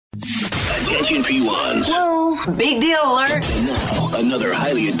Attention P1s. Whoa, big deal alert. And now, another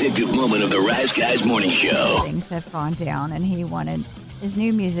highly addictive moment of the Rise Guys Morning Show. Things have gone down, and he wanted his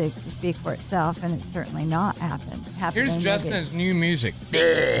new music to speak for itself, and it's certainly not happened. Here's Justin's new music.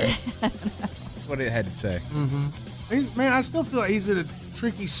 That's what it had to say. Mm-hmm. Man, I still feel like he's in a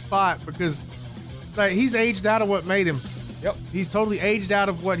tricky spot because like he's aged out of what made him. Yep. He's totally aged out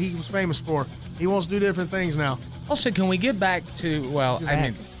of what he was famous for. He wants to do different things now. Also, can we get back to,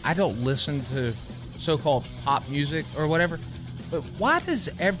 I don't listen to so-called pop music or whatever, but why does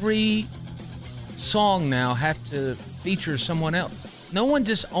every song now have to feature someone else? No one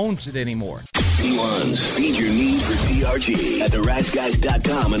just owns it anymore. P1s, feed your need for PRG at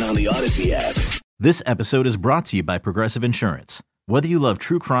theriseguys.com and on the Odyssey app. This episode is brought to you by Progressive Insurance. Whether you love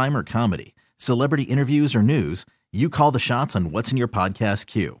true crime or comedy, celebrity interviews or news, you call the shots on what's in your podcast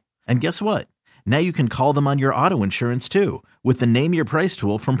queue. And guess what? Now you can call them on your auto insurance too with the Name Your Price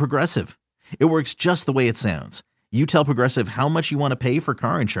tool from Progressive. It works just the way it sounds. You tell Progressive how much you want to pay for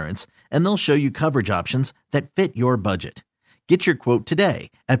car insurance, and they'll show you coverage options that fit your budget. Get your quote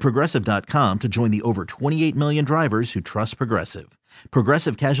today at Progressive.com to join the over 28 million drivers who trust Progressive.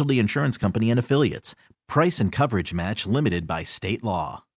 Progressive Casualty Insurance Company and Affiliates. Price and coverage match limited by state law.